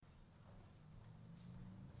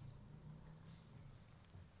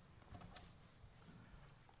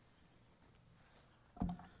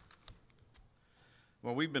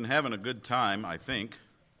Well, we've been having a good time, I think.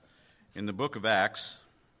 In the book of Acts,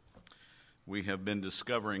 we have been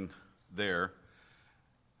discovering there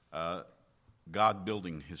God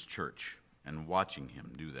building his church and watching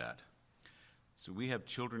him do that. So we have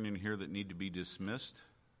children in here that need to be dismissed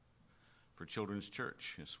for Children's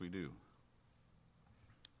Church. Yes, we do.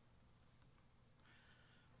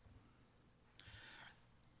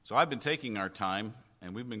 So I've been taking our time,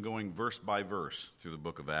 and we've been going verse by verse through the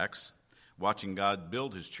book of Acts, watching God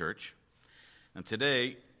build his church. And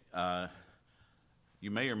today, you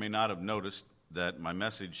may or may not have noticed that my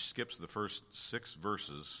message skips the first 6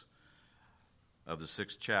 verses of the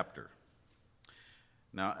 6th chapter.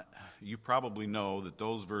 Now, you probably know that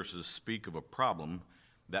those verses speak of a problem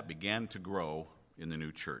that began to grow in the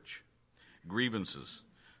new church. Grievances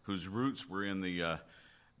whose roots were in the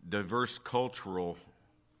diverse cultural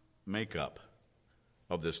makeup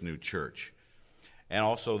of this new church, and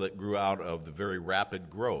also that grew out of the very rapid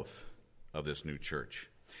growth of this new church.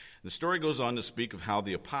 The story goes on to speak of how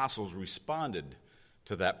the apostles responded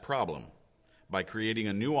to that problem by creating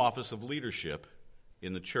a new office of leadership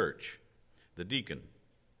in the church, the deacon.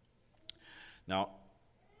 Now,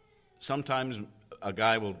 sometimes a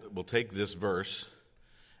guy will take this verse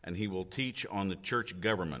and he will teach on the church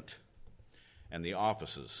government and the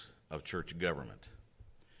offices of church government.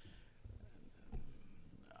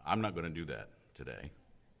 I'm not going to do that today.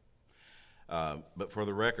 But for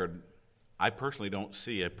the record, I personally don't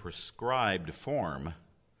see a prescribed form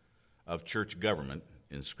of church government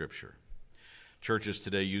in Scripture. Churches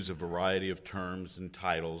today use a variety of terms and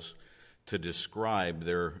titles to describe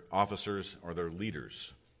their officers or their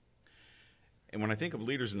leaders. And when I think of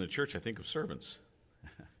leaders in the church, I think of servants,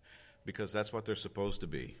 because that's what they're supposed to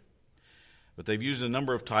be. But they've used a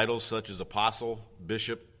number of titles such as apostle,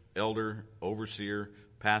 bishop, elder, overseer,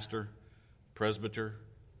 pastor, presbyter,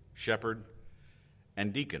 shepherd,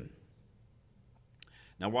 and deacon.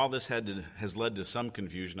 Now, while this has led to some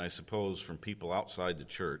confusion, I suppose, from people outside the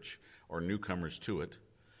church or newcomers to it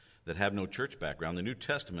that have no church background, the New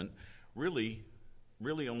Testament really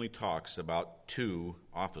only talks about 2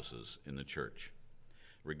 offices in the church.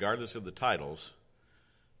 Regardless of the titles,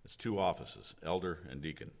 it's 2 offices, elder and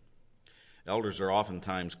deacon. Elders are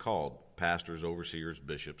oftentimes called pastors, overseers,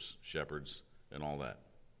 bishops, shepherds, and all that.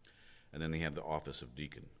 And then they have the office of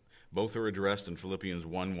deacon. Both are addressed in Philippians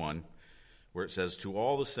 1:1, where it says, "To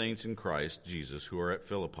all the saints in Christ Jesus who are at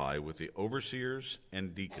Philippi with the overseers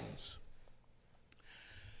and deacons."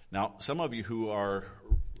 Now, some of you who are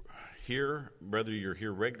here, whether you're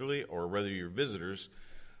here regularly or whether you're visitors,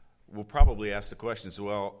 will probably ask the question,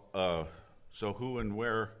 so who and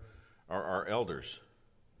where are our elders?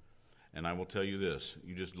 And I will tell you this,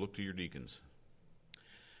 you just look to your deacons.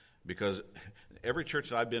 Because every church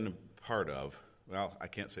that I've been a part of, well, I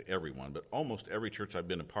can't say everyone, but almost every church I've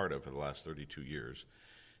been a part of for the last 32 years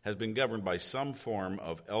has been governed by some form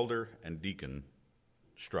of elder and deacon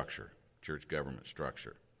structure, church government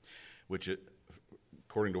structure, which,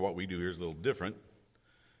 according to what we do here, is a little different,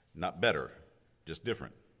 not better, just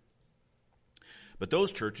different. But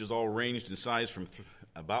those churches all ranged in size from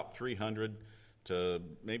about 300 to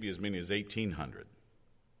maybe as many as 1,800.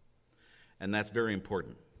 And that's very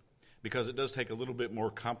important, because it does take a little bit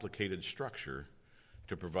more complicated structure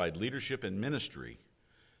to provide leadership and ministry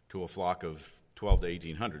to a flock of 12 to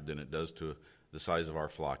 1,800 than it does to the size of our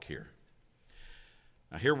flock here.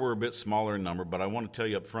 Now, here we're a bit smaller in number, but I want to tell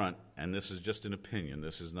you up front, and this is just an opinion,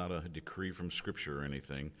 this is not a decree from Scripture or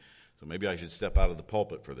anything, so maybe I should step out of the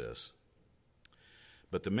pulpit for this.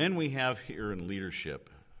 But the men we have here in leadership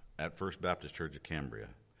at First Baptist Church of Cambria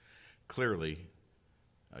clearly,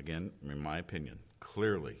 again, in my opinion,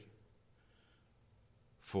 clearly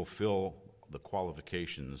fulfill the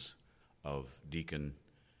qualifications of deacon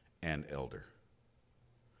and elder.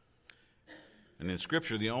 And in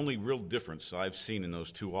Scripture, the only real difference I've seen in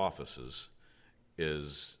those 2 offices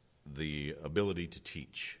is the ability to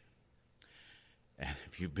teach. And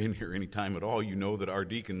if you've been here any time at all, you know that our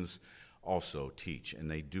deacons also teach,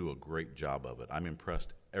 and they do a great job of it. I'm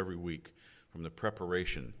impressed every week from the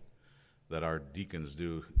preparation that our deacons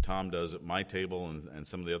do. Tom does at my table, and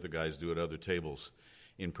some of the other guys do at other tables,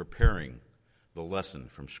 in preparing the lesson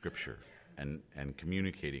from Scripture and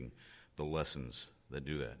communicating the lessons that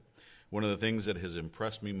do that. One of the things that has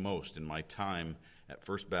impressed me most in my time at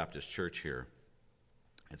First Baptist Church here,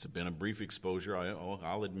 it's been a brief exposure,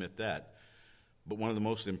 I'll admit that, but one of the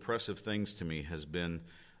most impressive things to me has been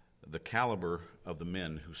the caliber of the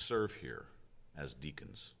men who serve here as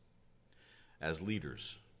deacons, as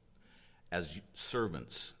leaders, as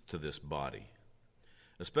servants to this body,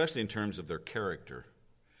 especially in terms of their character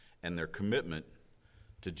and their commitment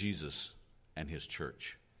to Jesus and his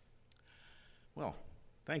church. Well,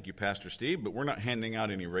 thank you, Pastor Steve, but we're not handing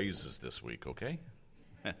out any raises this week, okay?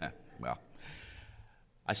 Well,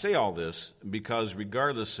 I say all this because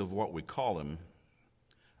regardless of what we call them,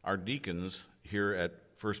 our deacons here at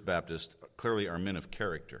First Baptist clearly are men of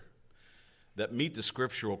character that meet the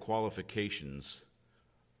scriptural qualifications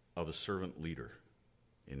of a servant leader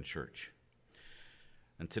in church.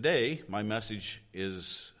 And today, my message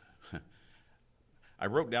is, I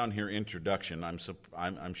wrote down here introduction.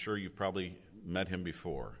 I'm sure you've probably met him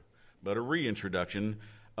before, but a reintroduction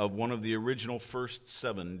of one of the original first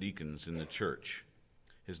 7 deacons in the church.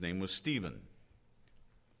 His name was Stephen.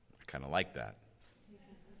 I kind of like that.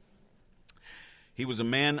 He was a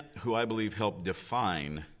man who I believe helped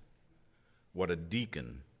define what a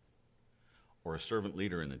deacon or a servant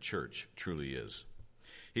leader in the church truly is.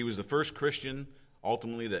 He was the first Christian,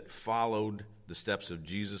 ultimately, that followed the steps of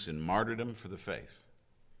Jesus in martyrdom for the faith.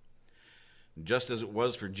 Just as it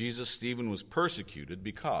was for Jesus, Stephen was persecuted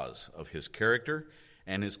because of his character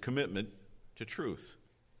and his commitment to truth.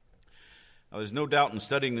 Now, there's no doubt in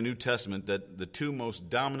studying the New Testament that the 2 most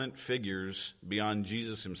dominant figures beyond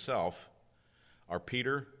Jesus himself are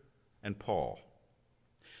Peter and Paul.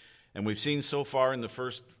 And we've seen so far in the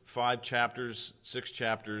first 6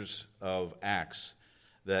 chapters of Acts,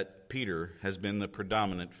 that Peter has been the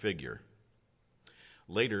predominant figure.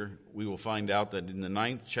 Later, we will find out that in the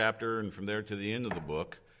 9th chapter and from there to the end of the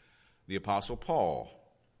book, the Apostle Paul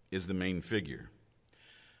is the main figure.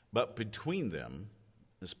 But between them,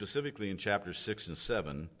 specifically in chapters 6 and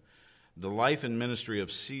 7, the life and ministry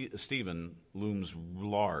of Stephen looms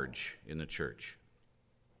large in the church.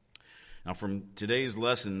 Now, from today's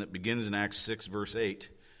lesson that begins in Acts 6, verse 8,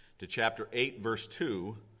 to chapter 8, verse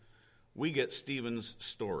 2, we get Stephen's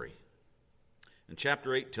story. And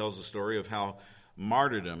chapter 8 tells the story of how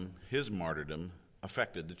his martyrdom,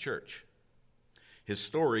 affected the church. His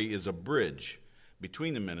story is a bridge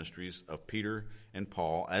between the ministries of Peter and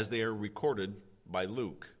Paul as they are recorded by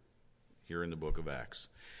Luke here in the book of Acts.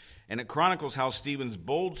 And it chronicles how Stephen's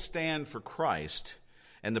bold stand for Christ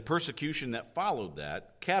and the persecution that followed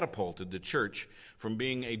that catapulted the church from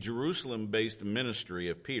being a Jerusalem-based ministry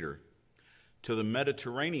of Peter to the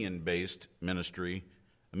Mediterranean-based ministry,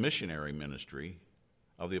 a missionary ministry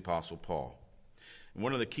of the Apostle Paul. And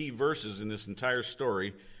one of the key verses in this entire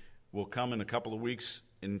story will come in a couple of weeks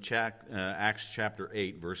in Acts chapter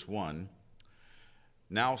 8, verse 1.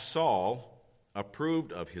 Now Saul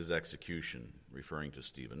approved of his execution, referring to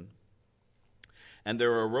Stephen. And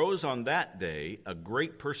there arose on that day a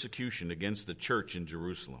great persecution against the church in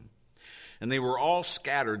Jerusalem. And they were all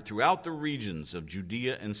scattered throughout the regions of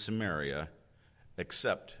Judea and Samaria,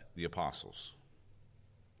 except the apostles.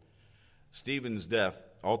 Stephen's death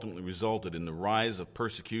ultimately resulted in the rise of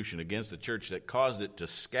persecution against the church that caused it to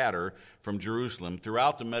scatter from Jerusalem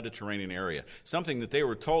throughout the Mediterranean area, something that they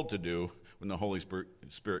were told to do when the Holy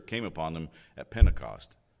Spirit came upon them at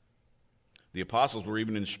Pentecost. The apostles were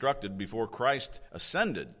even instructed before Christ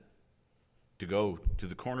ascended to go to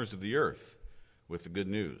the corners of the earth with the good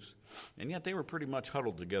news. And yet they were pretty much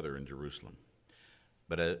huddled together in Jerusalem.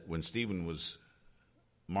 But when Stephen was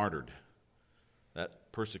martyred,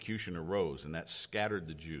 that persecution arose, and that scattered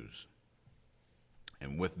the Jews.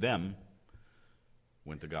 And with them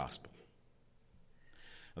went the gospel.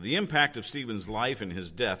 Now, the impact of Stephen's life and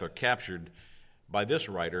his death are captured by this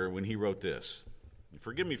writer when he wrote this.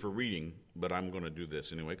 Forgive me for reading, but I'm going to do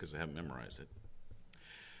this anyway because I haven't memorized it.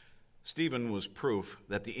 Stephen was proof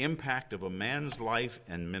that the impact of a man's life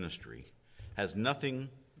and ministry has nothing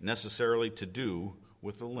necessarily to do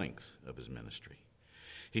with the length of his ministry.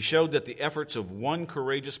 He showed that the efforts of one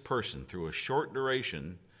courageous person through a short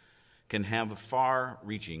duration can have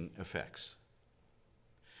far-reaching effects.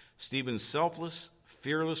 Stephen's selfless,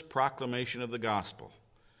 fearless proclamation of the gospel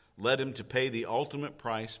led him to pay the ultimate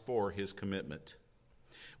price for his commitment.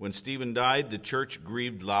 When Stephen died, the church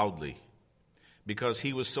grieved loudly because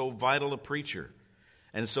he was so vital a preacher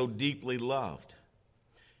and so deeply loved.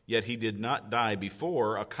 Yet he did not die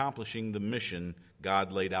before accomplishing the mission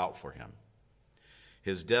God laid out for him.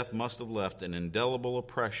 His death must have left an indelible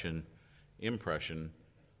impression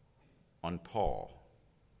on Paul.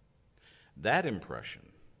 That impression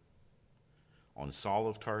on Saul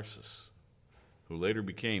of Tarsus, who later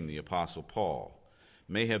became the Apostle Paul,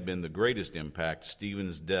 may have been the greatest impact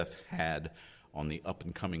Stephen's death had on the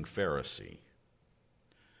up-and-coming Pharisee,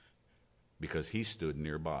 because he stood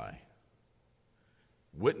nearby,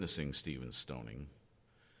 witnessing Stephen's stoning,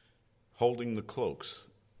 holding the cloaks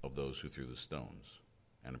of those who threw the stones,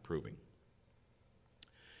 and approving.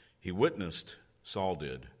 He witnessed, Saul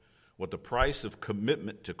did, what the price of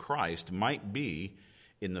commitment to Christ might be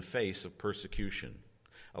in the face of persecution,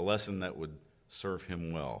 a lesson that would serve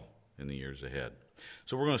him well in the years ahead.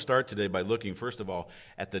 So we're going to start today by looking, first of all,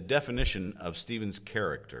 at the definition of Stephen's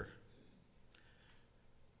character.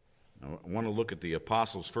 I want to look at the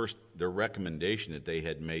apostles first, their recommendation that they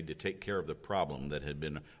had made to take care of the problem that had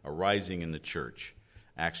been arising in the church.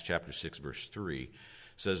 Acts chapter 6, verse 3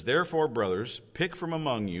 says, "Therefore, brothers, pick from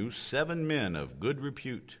among you 7 men of good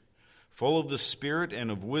repute, full of the Spirit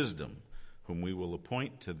and of wisdom, whom we will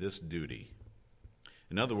appoint to this duty."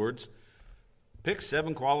 In other words, pick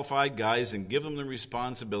 7 qualified guys and give them the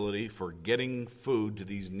responsibility for getting food to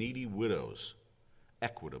these needy widows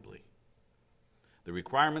equitably. The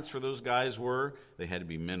requirements for those guys were they had to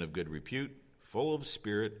be men of good repute, full of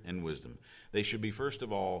spirit and wisdom. They should be, first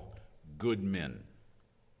of all, good men.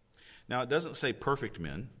 Now, it doesn't say perfect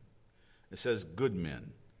men. It says good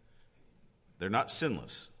men. They're not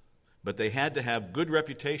sinless, but they had to have good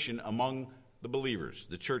reputation among the believers,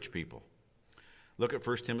 the church people. Look at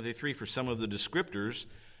 1 Timothy 3 for some of the descriptors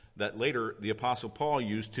that later the Apostle Paul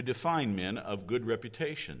used to define men of good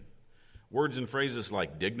reputation. Words and phrases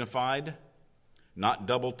like dignified, not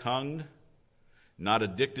double-tongued, not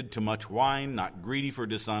addicted to much wine, not greedy for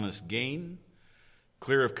dishonest gain,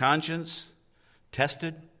 clear of conscience,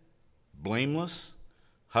 tested, blameless,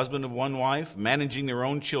 husband of one wife, managing their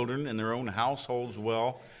own children and their own households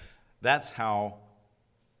well. That's how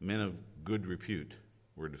men of good repute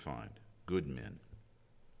were defined, good men.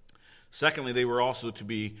 Secondly, they were also to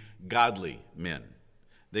be godly men.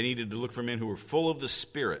 They needed to look for men who were full of the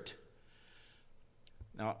Spirit.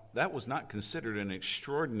 Now, that was not considered an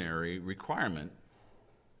extraordinary requirement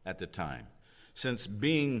at the time, since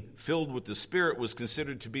being filled with the Spirit was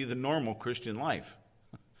considered to be the normal Christian life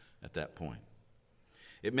at that point.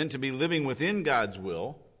 It meant to be living within God's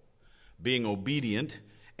will, being obedient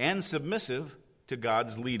and submissive to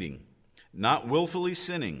God's leading, not willfully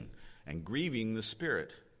sinning and grieving the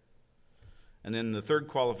Spirit. And then the third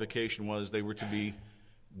qualification was they were to be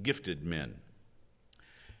gifted men.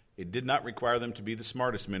 It did not require them to be the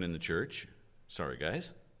smartest men in the church. Sorry,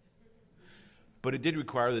 guys. But it did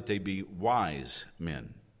require that they be wise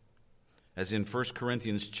men. As in 1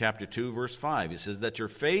 Corinthians chapter 2, verse 5, it says that your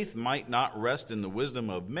faith might not rest in the wisdom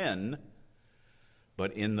of men,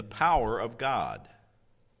 but in the power of God.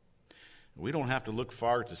 We don't have to look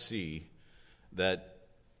far to see that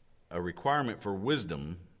a requirement for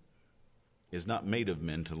wisdom is not made of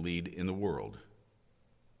men to lead in the world.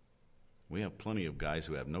 We have plenty of guys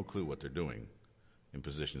who have no clue what they're doing in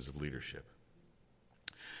positions of leadership.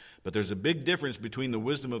 But there's a big difference between the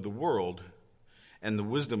wisdom of the world and the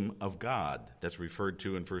wisdom of God that's referred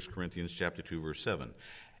to in 1 Corinthians chapter 2, verse 7.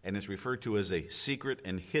 And it's referred to as a secret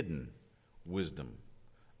and hidden wisdom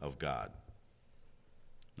of God.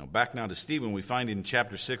 Now, back now to Stephen, we find in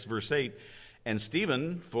chapter 6, verse 8, "And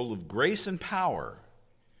Stephen, full of grace and power,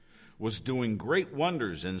 was doing great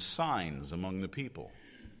wonders and signs among the people."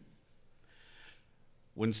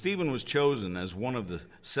 When Stephen was chosen as one of the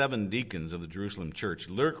 7 deacons of the Jerusalem church,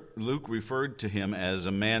 Luke referred to him as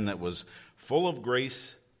a man that was full of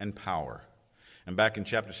grace and power. And back in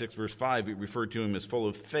chapter 6, verse 5, it referred to him as full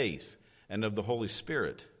of faith and of the Holy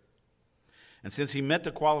Spirit. And since he met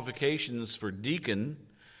the qualifications for deacon,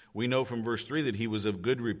 we know from verse 3 that he was of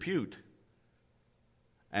good repute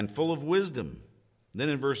and full of wisdom. Then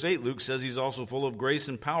in verse 8, Luke says he's also full of grace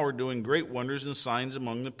and power, doing great wonders and signs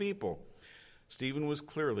among the people. Stephen was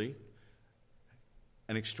clearly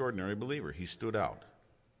an extraordinary believer. He stood out.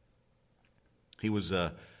 He was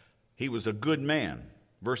a good man.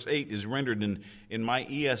 Verse 8 is rendered in my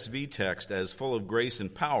ESV text as full of grace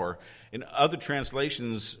and power. In other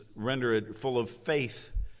translations, render it full of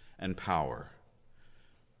faith and power.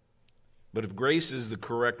 But if grace is the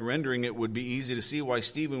correct rendering, it would be easy to see why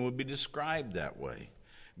Stephen would be described that way.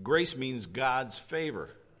 Grace means God's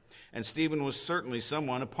favor. And Stephen was certainly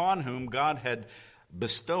someone upon whom God had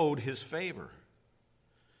bestowed his favor.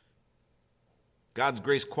 God's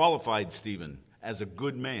grace qualified Stephen as a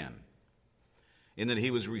good man, in that he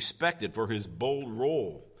was respected for his bold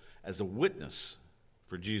role as a witness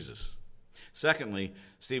for Jesus. Secondly,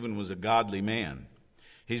 Stephen was a godly man.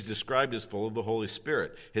 He's described as full of the Holy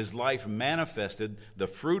Spirit. His life manifested the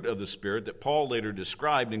fruit of the Spirit that Paul later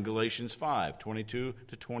described in Galatians 5, 22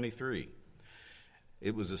 to 23.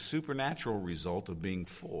 It was a supernatural result of being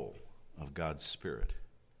full of God's Spirit.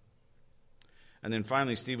 And then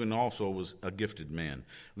finally, Stephen also was a gifted man.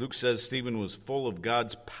 Luke says Stephen was full of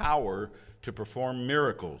God's power to perform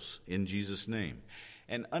miracles in Jesus' name.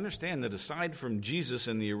 And understand that aside from Jesus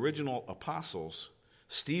and the original apostles,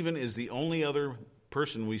 Stephen is the only other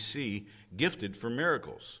person we see gifted for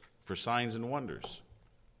miracles, for signs and wonders.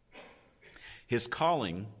 His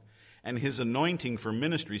calling and his anointing for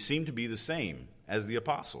ministry seemed to be the same as the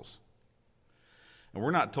apostles. And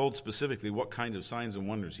we're not told specifically what kind of signs and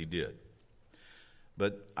wonders he did.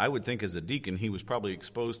 But I would think as a deacon, he was probably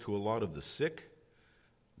exposed to a lot of the sick,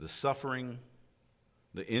 the suffering,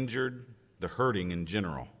 the injured, the hurting in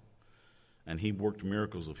general. And he worked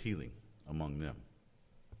miracles of healing among them.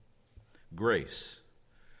 Grace,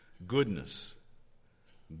 goodness,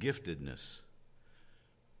 giftedness.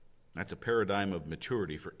 That's a paradigm of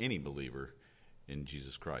maturity for any believer in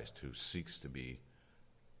Jesus Christ who seeks to be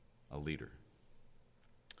a leader.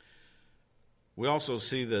 We also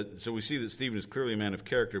see that Stephen is clearly a man of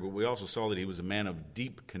character, but we also saw that he was a man of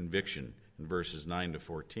deep conviction in verses 9 to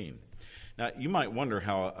 14. Now, you might wonder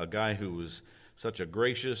how a guy who was such a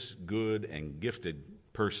gracious, good, and gifted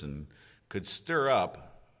person could stir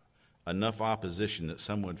up enough opposition that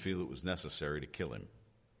some would feel it was necessary to kill him.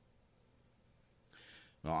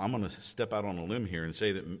 Well, I'm going to step out on a limb here and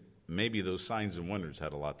say that maybe those signs and wonders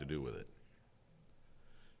had a lot to do with it,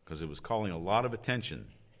 because it was calling a lot of attention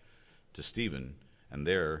to Stephen, and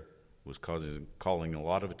there was calling a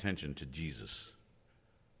lot of attention to Jesus,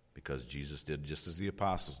 because Jesus did just as the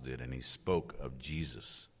apostles did, and he spoke of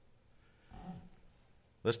Jesus.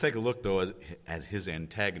 Let's take a look, though, at his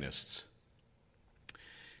antagonists.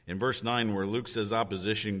 In verse 9, where Luke says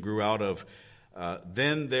opposition grew out of,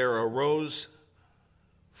 then there arose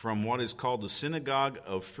from what is called the synagogue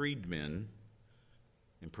of freedmen,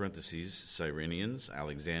 in parentheses, Cyrenians,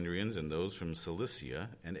 Alexandrians, and those from Cilicia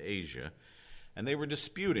and Asia, and they were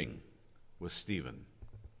disputing with Stephen.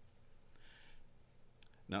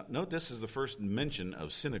 Now, note this is the first mention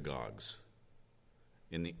of synagogues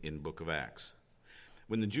in the book of Acts.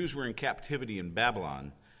 When the Jews were in captivity in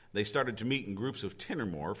Babylon, they started to meet in groups of 10 or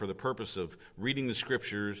more for the purpose of reading the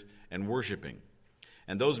scriptures and worshiping.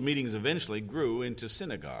 And those meetings eventually grew into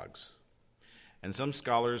synagogues. And some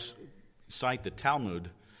scholars cite the Talmud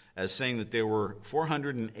as saying that there were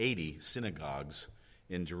 480 synagogues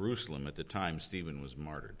in Jerusalem at the time Stephen was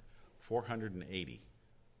martyred. 480.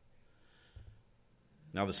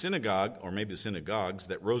 Now the synagogue, or maybe the synagogues,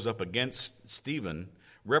 that rose up against Stephen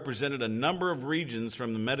represented a number of regions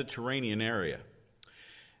from the Mediterranean area.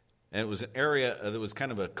 And it was an area that was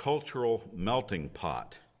kind of a cultural melting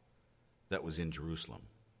pot that was in Jerusalem.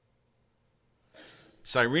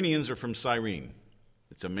 Cyrenians are from Cyrene.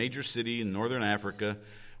 It's a major city in northern Africa,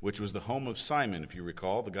 which was the home of Simon, if you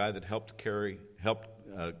recall, the guy that helped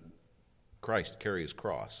Christ carry his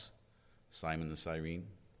cross. Simon the Cyrene.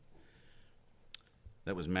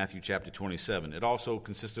 That was Matthew chapter 27. It also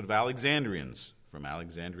consisted of Alexandrians from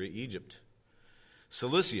Alexandria, Egypt.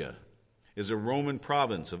 Cilicia is a Roman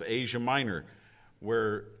province of Asia Minor,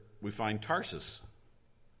 where we find Tarsus,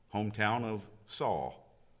 hometown of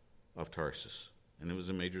Saul of Tarsus, and it was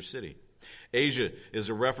a major city. Asia is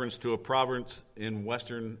a reference to a province in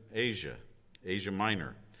Western Asia, Asia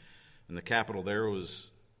Minor, and the capital there was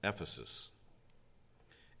Ephesus.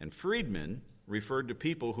 And freedmen referred to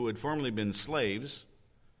people who had formerly been slaves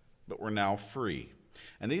but were now free.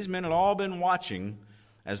 And these men had all been watching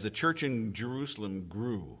as the church in Jerusalem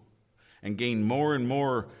grew and gained more and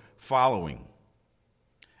more following.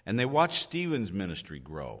 And they watched Stephen's ministry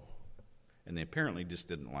grow, and they apparently just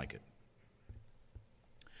didn't like it.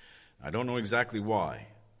 I don't know exactly why,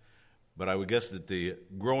 but I would guess that the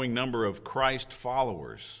growing number of Christ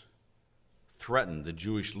followers threatened the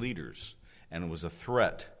Jewish leaders and was a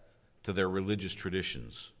threat to their religious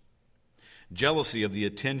traditions. Jealousy of the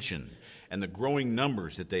attention and the growing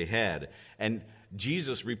numbers that they had, and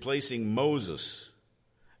Jesus replacing Moses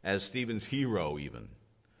as Stephen's hero even,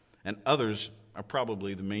 and others are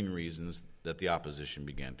probably the main reasons that the opposition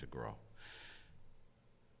began to grow.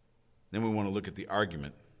 Then we want to look at the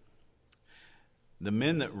argument. The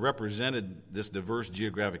men that represented this diverse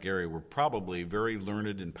geographic area were probably very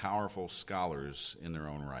learned and powerful scholars in their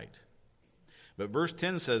own right. But verse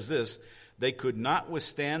 10 says this: they could not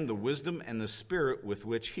withstand the wisdom and the spirit with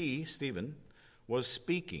which he, Stephen, was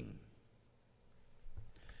speaking.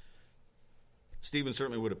 Stephen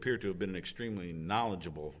certainly would appear to have been an extremely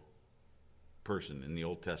knowledgeable person in the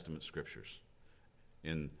Old Testament scriptures,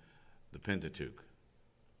 in the Pentateuch,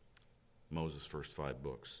 Moses' first 5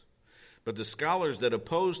 books. But the scholars that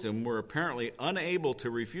opposed him were apparently unable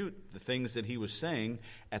to refute the things that he was saying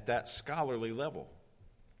at that scholarly level.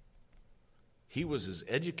 He was as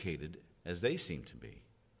educated as they seemed to be.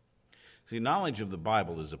 See, knowledge of the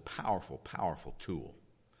Bible is a powerful, powerful tool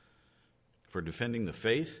for defending the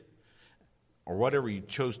faith or whatever you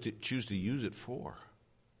choose to use it for.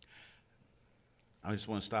 I just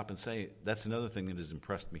want to stop and say that's another thing that has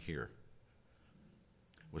impressed me here,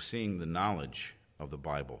 was seeing the knowledge of the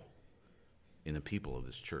Bible in the people of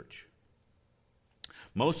this church.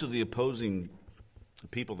 Most of the opposing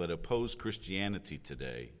people that oppose Christianity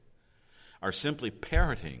today are simply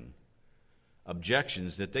parroting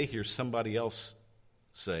objections that they hear somebody else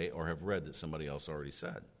say or have read that somebody else already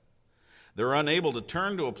said. They're unable to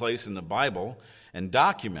turn to a place in the Bible and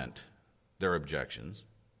document their objections.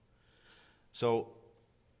 So,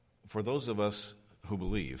 for those of us who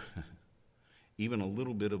believe, even a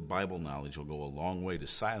little bit of Bible knowledge will go a long way to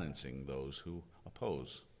silencing those who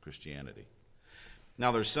oppose Christianity.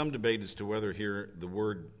 Now, there's some debate as to whether here the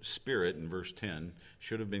word Spirit in verse 10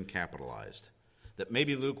 should have been capitalized. That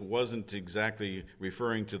maybe Luke wasn't exactly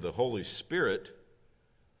referring to the Holy Spirit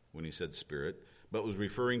when he said Spirit, but was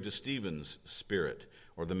referring to Stephen's spirit,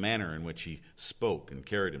 or the manner in which he spoke and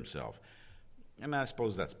carried himself. And I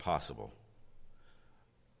suppose that's possible.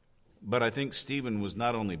 But I think Stephen was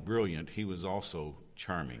not only brilliant, he was also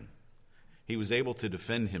charming. He was able to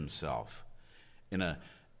defend himself in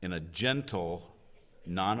a gentle,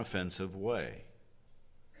 non-offensive way.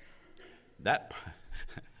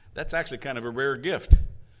 That's actually kind of a rare gift.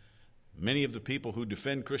 Many of the people who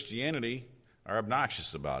defend Christianity are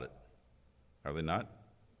obnoxious about it. Are they not?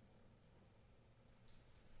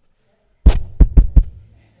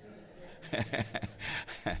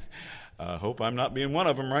 I hope I'm not being one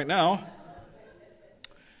of them right now.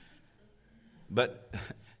 But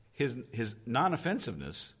his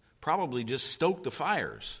non-offensiveness probably just stoked the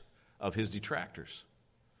fires of his detractors.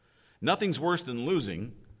 Nothing's worse than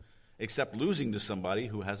losing, except losing to somebody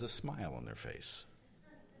who has a smile on their face.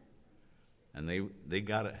 And they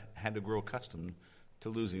had to grow accustomed to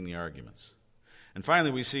losing the arguments. And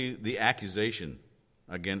finally, we see the accusation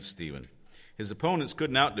against Stephen. His opponents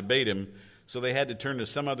couldn't out-debate him, so they had to turn to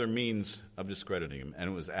some other means of discrediting him, and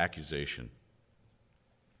it was accusation.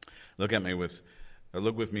 Look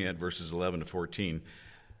with me at verses 11 to 14.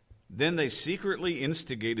 Then they secretly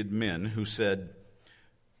instigated men who said,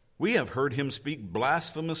 "We have heard him speak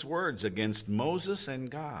blasphemous words against Moses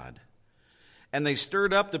and God." And they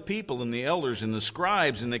stirred up the people and the elders and the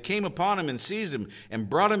scribes, and they came upon him and seized him and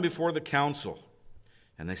brought him before the council.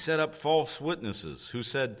 And they set up false witnesses who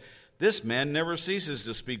said, "This man never ceases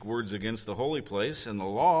to speak words against the holy place and the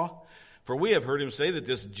law. For we have heard him say that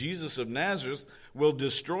this Jesus of Nazareth will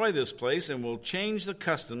destroy this place and will change the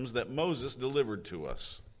customs that Moses delivered to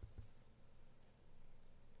us."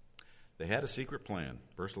 They had a secret plan.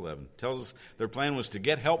 Verse 11 tells us their plan was to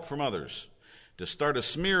get help from others, to start a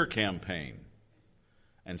smear campaign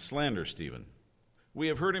and slander Stephen. We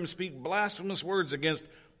have heard him speak blasphemous words against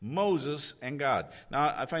Moses and God.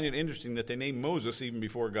 Now, I find it interesting that they name Moses even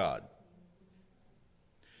before God.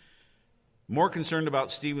 More concerned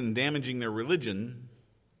about Stephen damaging their religion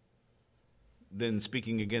than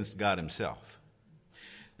speaking against God himself.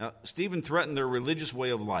 Now, Stephen threatened their religious way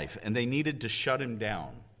of life, and they needed to shut him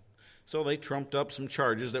down. So they trumped up some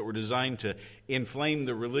charges that were designed to inflame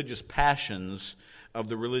the religious passions of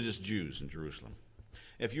the religious Jews in Jerusalem.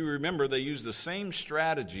 If you remember, they used the same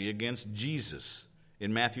strategy against Jesus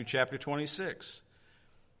in Matthew chapter 26.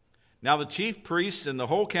 Now the chief priests and the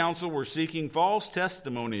whole council were seeking false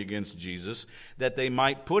testimony against Jesus that they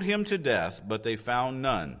might put him to death, but they found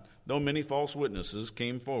none. Though many false witnesses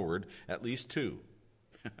came forward, at least 2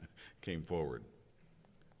 came forward.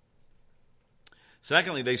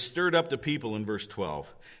 Secondly, they stirred up the people in verse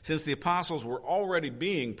 12. Since the apostles were already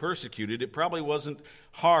being persecuted, it probably wasn't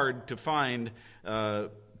hard to find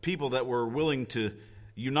people that were willing to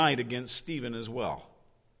unite against Stephen as well.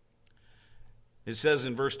 It says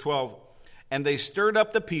in verse 12, "And they stirred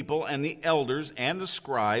up the people and the elders and the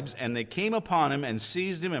scribes, and they came upon him and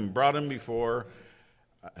seized him and brought him before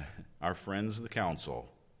our friends the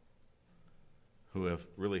council," who have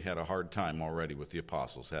really had a hard time already with the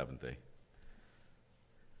apostles, haven't they?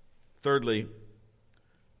 Thirdly,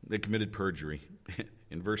 they committed perjury.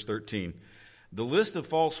 In verse 13, the list of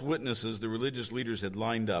false witnesses the religious leaders had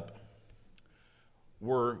lined up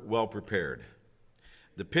were well prepared.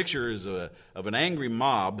 The picture is of an angry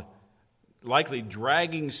mob likely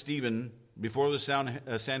dragging Stephen before the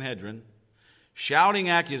Sanhedrin, shouting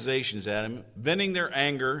accusations at him, venting their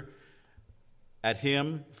anger at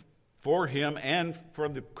him, and for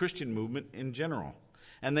the Christian movement in general.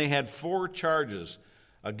 And they had 4 charges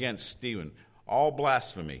against Stephen, all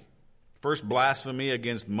blasphemy. First, blasphemy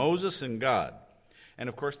against Moses and God. And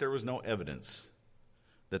of course, there was no evidence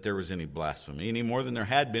that there was any blasphemy, any more than there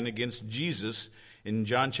had been against Jesus in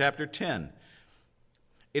John chapter 10.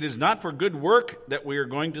 "It is not for good work that we are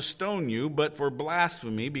going to stone you, but for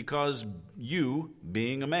blasphemy, because you,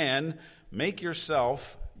 being a man, make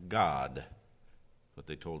yourself God." What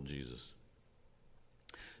they told Jesus.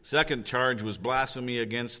 Second charge was blasphemy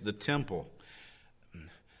against the temple.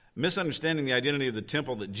 Misunderstanding the identity of the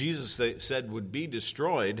temple that Jesus said would be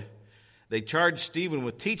destroyed, they charged Stephen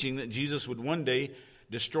with teaching that Jesus would one day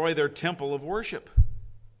destroy their temple of worship.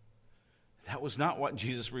 That was not what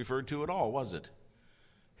Jesus referred to at all, was it?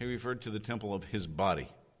 He referred to the temple of his body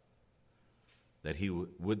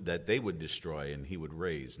that they would destroy and he would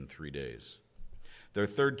raise in 3 days. Their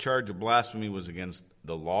third charge of blasphemy was against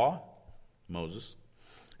the law, Moses,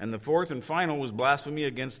 and the fourth and final was blasphemy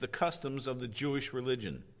against the customs of the Jewish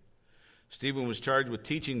religion. Stephen was charged with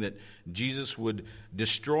teaching that Jesus would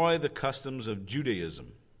destroy the customs of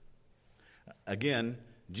Judaism. Again,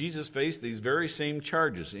 Jesus faced these very same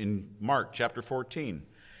charges in Mark chapter 14.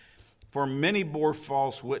 For many bore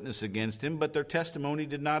false witness against him, but their testimony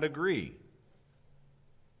did not agree.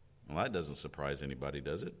 Well, that doesn't surprise anybody,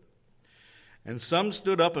 does it? And some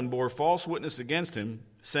stood up and bore false witness against him,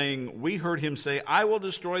 saying, "We heard him say, 'I will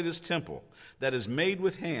destroy this temple that is made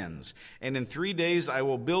with hands, and in 3 days I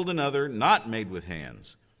will build another not made with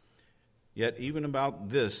hands.' Yet even about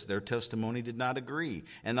this their testimony did not agree.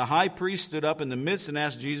 And the high priest stood up in the midst and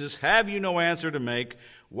asked Jesus, 'Have you no answer to make?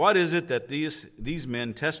 What is it that these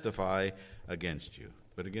men testify against you?'"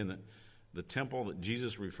 But again, the temple that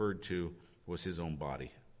Jesus referred to was his own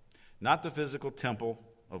body, not the physical temple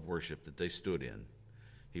of worship that they stood in.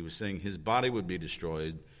 He was saying his body would be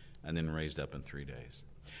destroyed and then raised up in 3 days.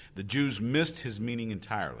 The Jews missed his meaning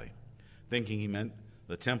entirely, thinking he meant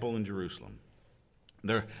the temple in Jerusalem,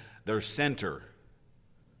 their center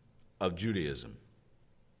of Judaism.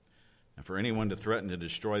 And for anyone to threaten to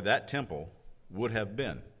destroy that temple would have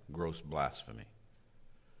been gross blasphemy.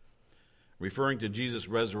 Referring to Jesus'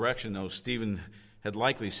 resurrection, though, Stephen had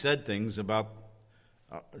likely said things about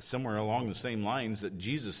somewhere along the same lines that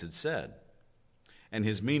Jesus had said. And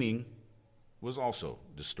his meaning was also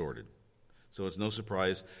distorted. So it's no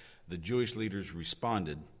surprise the Jewish leaders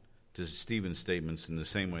responded to Stephen's statements in the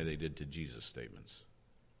same way they did to Jesus' statements.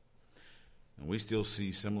 And we still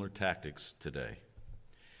see similar tactics today.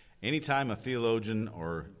 Anytime a theologian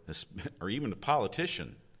or even a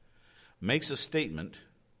politician makes a statement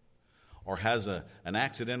or has an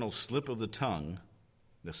accidental slip of the tongue,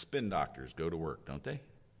 the spin doctors go to work, don't they?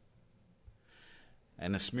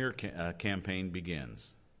 And a smear campaign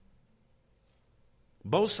begins.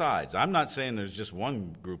 Both sides. I'm not saying there's just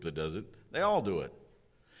one group that does it. They all do it.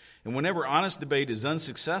 And whenever honest debate is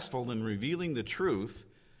unsuccessful in revealing the truth,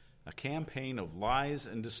 a campaign of lies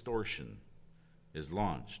and distortion is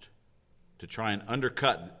launched to try and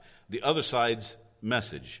undercut the other side's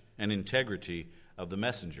message and integrity of the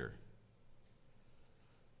messenger.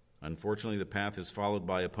 Unfortunately, the path is followed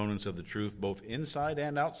by opponents of the truth both inside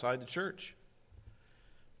and outside the church.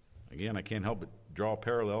 Again, I can't help but draw a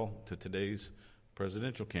parallel to today's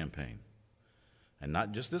presidential campaign. And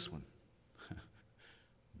not just this one.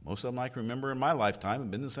 Most of them I can remember in my lifetime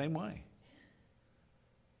have been the same way.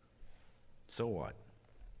 So what?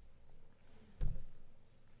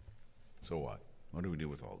 So what? What do we do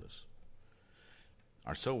with all this?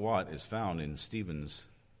 Our so what is found in Stephen's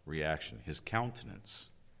reaction, his countenance.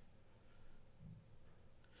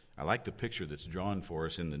 I like the picture that's drawn for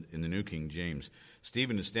us in the New King James.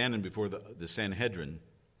 Stephen is standing before the Sanhedrin,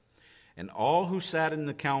 and all who sat in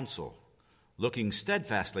the council, looking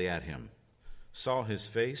steadfastly at him, saw his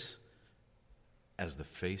face as the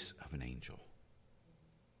face of an angel.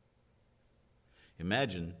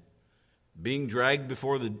 Imagine being dragged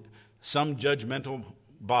before some judgmental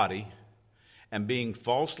body and being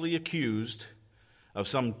falsely accused of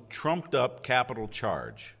some trumped-up capital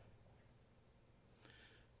charge.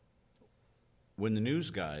 When the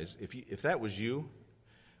news guys, if that was you,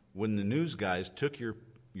 when the news guys took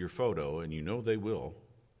your photo, and you know they will,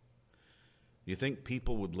 you think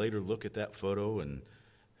people would later look at that photo and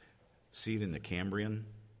see it in the Cambrian,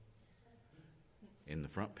 in the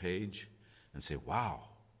front page, and say, "Wow,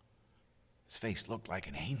 his face looked like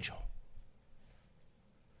an angel"?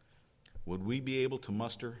 Would we be able to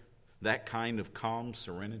muster that kind of calm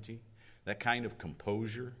serenity, that kind of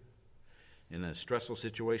composure in a stressful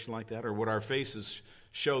situation like that? Or would our faces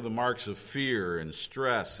show the marks of fear and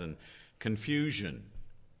stress and confusion,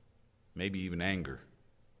 maybe even anger?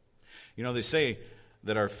 You know, they say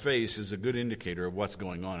that our face is a good indicator of what's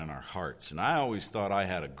going on in our hearts. And I always thought I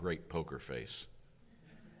had a great poker face.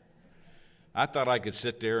 I thought I could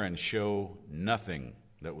sit there and show nothing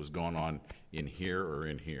that was going on in here or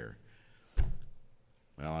in here.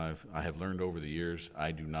 Well, I have learned over the years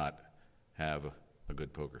I do not have a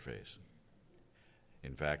good poker face.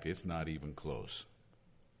 In fact, it's not even close.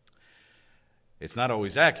 It's not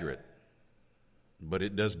always accurate, but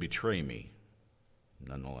it does betray me,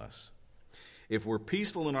 nonetheless. If we're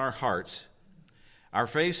peaceful in our hearts, our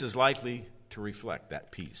face is likely to reflect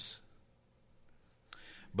that peace.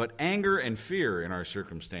 But anger and fear in our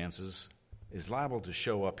circumstances is liable to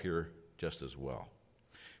show up here just as well.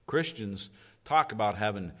 Christians talk about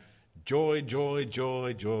having joy, joy,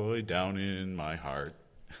 joy, joy down in my heart,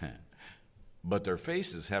 but their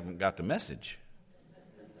faces haven't got the message.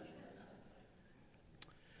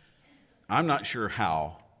 I'm not sure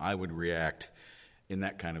how I would react in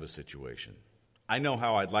that kind of a situation. I know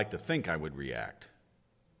how I'd like to think I would react,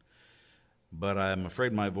 but I'm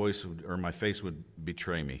afraid my face would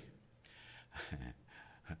betray me.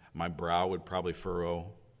 My brow would probably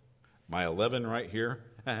furrow. My 11 right here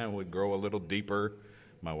would grow a little deeper.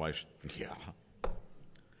 My wife's, yeah.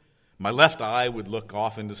 My left eye would look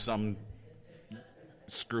off into some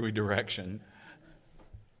screwy direction.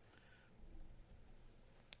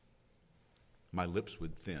 My lips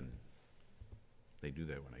would thin. They do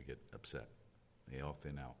that when I get upset. They all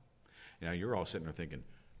thin out. Now, you're all sitting there thinking,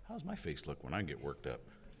 how's my face look when I get worked up?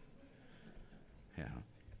 Yeah.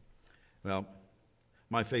 Well,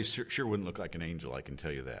 my face sure wouldn't look like an angel, I can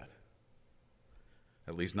tell you that.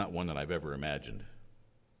 At least not one that I've ever imagined.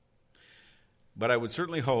 But I would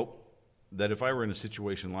certainly hope that if I were in a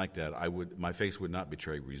situation like that, my face would not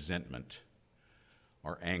betray resentment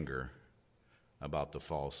or anger about the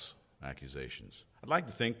false accusations. I'd like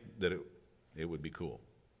to think that it would be cool,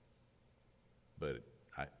 but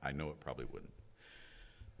I know it probably wouldn't.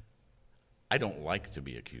 I don't like to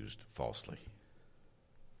be accused falsely.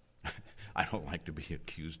 I don't like to be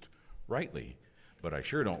accused rightly, but I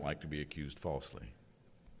sure don't like to be accused falsely.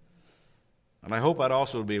 And I hope I'd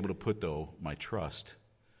also be able to put, though, my trust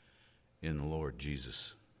in the Lord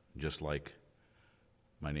Jesus, just like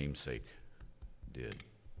my namesake did.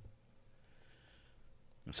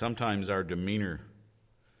 And sometimes our demeanor,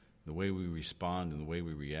 the way we respond and the way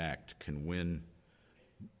we react, can win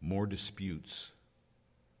more disputes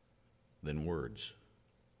than words.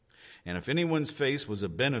 And if anyone's face was a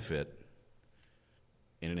benefit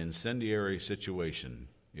in an incendiary situation,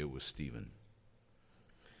 it was Stephen.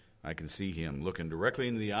 I can see him looking directly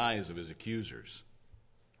into the eyes of his accusers,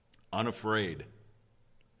 unafraid.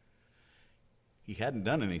 He hadn't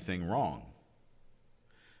done anything wrong.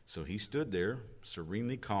 So he stood there,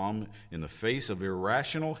 serenely calm, in the face of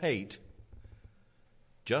irrational hate,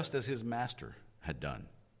 just as his master had done.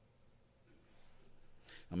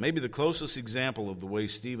 Now, maybe the closest example of the way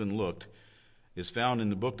Stephen looked is found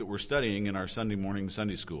in the book that we're studying in our Sunday morning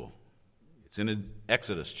Sunday school. It's in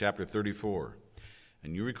Exodus chapter 34.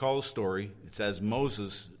 And you recall the story. It's as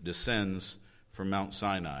Moses descends from Mount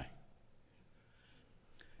Sinai.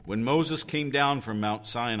 When Moses came down from Mount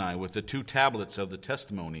Sinai with the 2 tablets of the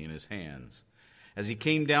testimony in his hands, as he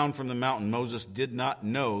came down from the mountain, Moses did not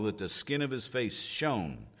know that the skin of his face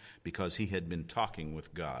shone because he had been talking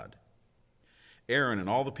with God. Aaron and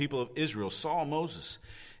all the people of Israel saw Moses,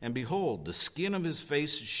 and behold, the skin of his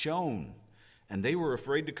face shone, and they were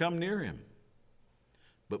afraid to come near him.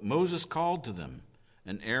 But Moses called to them,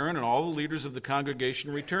 and Aaron and all the leaders of the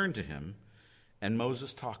congregation returned to him, and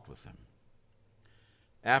Moses talked with them.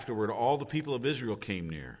 Afterward, all the people of Israel came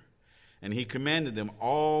near, and he commanded them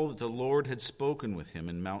all that the Lord had spoken with him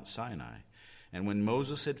in Mount Sinai. And when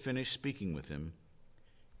Moses had finished speaking with him,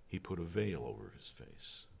 he put a veil over his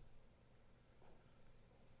face.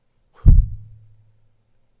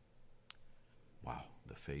 Wow,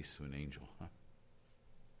 the face of an angel, huh?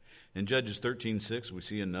 In Judges 13:6, we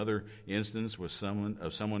see another instance with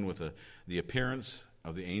someone with the appearance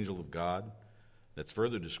of the angel of God that's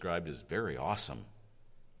further described as very awesome.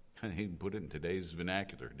 He put it in today's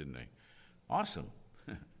vernacular, didn't they? Awesome.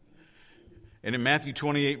 And in Matthew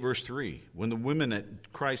 28, verse 3, when the women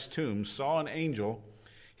at Christ's tomb saw an angel,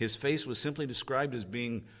 his face was simply described as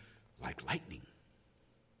being like lightning.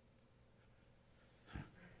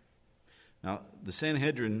 Now, the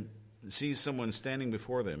Sanhedrin sees someone standing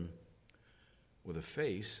before them with a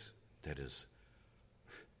face that is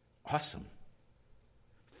awesome,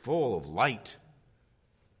 full of light,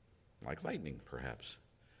 like lightning, perhaps.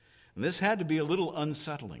 And this had to be a little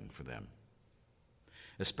unsettling for them,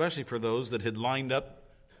 especially for those that had lined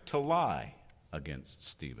up to lie against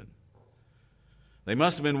Stephen. They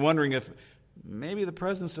must have been wondering if maybe the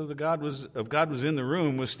presence of God was in the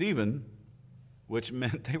room with Stephen, which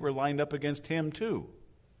meant they were lined up against him too.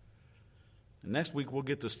 And next week we'll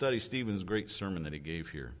get to study Stephen's great sermon that he gave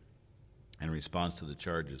here in response to the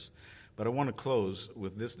charges. But I want to close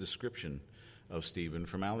with this description of Stephen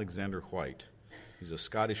from Alexander White. He's a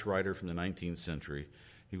Scottish writer from the 19th century.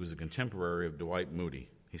 He was a contemporary of Dwight Moody.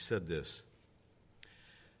 He said this: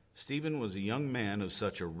 Stephen was a young man of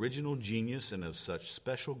such original genius and of such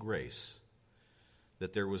special grace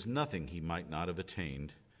that there was nothing he might not have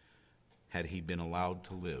attained had he been allowed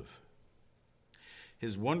to live.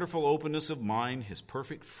 His wonderful openness of mind, his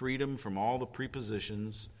perfect freedom from all the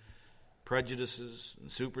prepossessions, prejudices,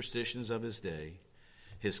 and superstitions of his day,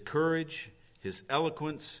 his courage, his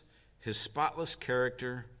eloquence, his spotless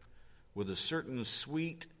character, with a certain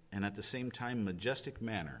sweet and at the same time majestic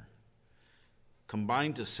manner,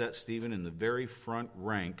 combined to set Stephen in the very front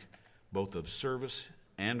rank both of service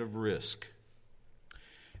and of risk.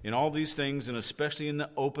 In all these things, and especially in the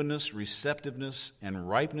openness, receptiveness, and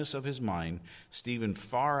ripeness of his mind, Stephen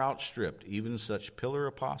far outstripped even such pillar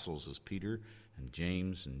apostles as Peter and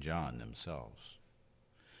James and John themselves.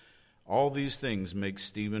 All these things made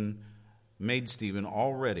Stephen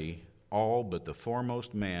already all but the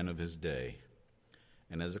foremost man of his day,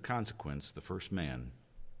 and as a consequence, the first man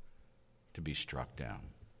to be struck down.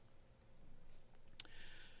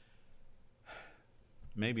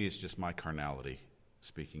 Maybe it's just my carnality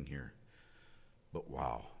speaking here, but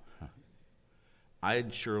wow,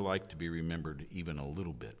 I'd sure like to be remembered even a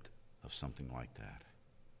little bit of something like that.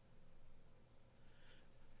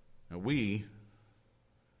 Now we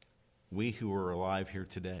who are alive here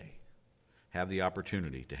today have the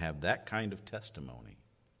opportunity to have that kind of testimony.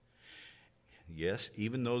 Yes,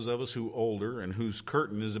 even those of us who are older and whose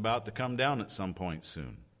curtain is about to come down at some point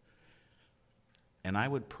soon. And I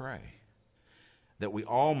would pray that we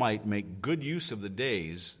all might make good use of the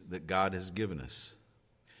days that God has given us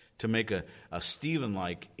to make a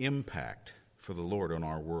Stephen-like impact for the Lord on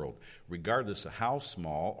our world, regardless of how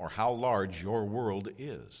small or how large your world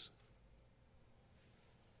is.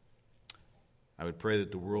 I would pray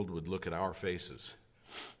that the world would look at our faces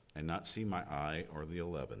and not see my eye or the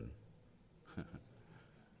 11,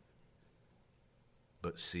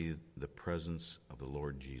 but see the presence of the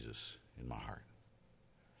Lord Jesus in my heart.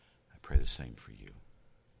 I pray the same for you.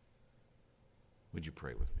 Would you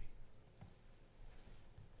pray with me?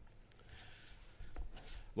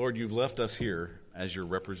 Lord, you've left us here as your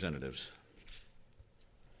representatives.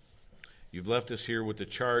 You've left us here with the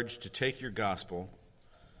charge to take your gospel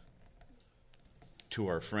to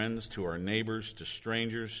our friends, to our neighbors, to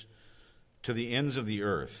strangers, to the ends of the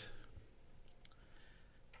earth.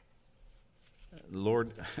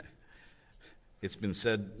 Lord, it's been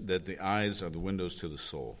said that the eyes are the windows to the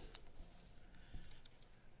soul.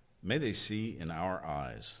 May they see in our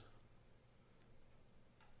eyes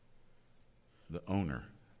the owner,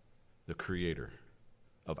 the creator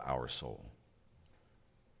of our soul.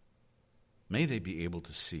 May they be able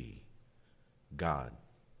to see God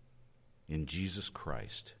in Jesus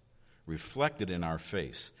Christ, reflected in our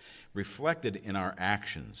face, reflected in our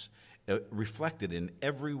actions, reflected in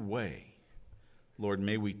every way. Lord,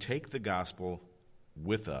 may we take the gospel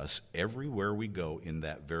with us everywhere we go in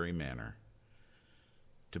that very manner,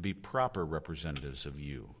 to be proper representatives of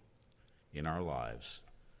you in our lives,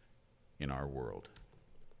 in our world.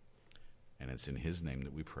 And it's in his name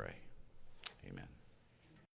that we pray. Amen.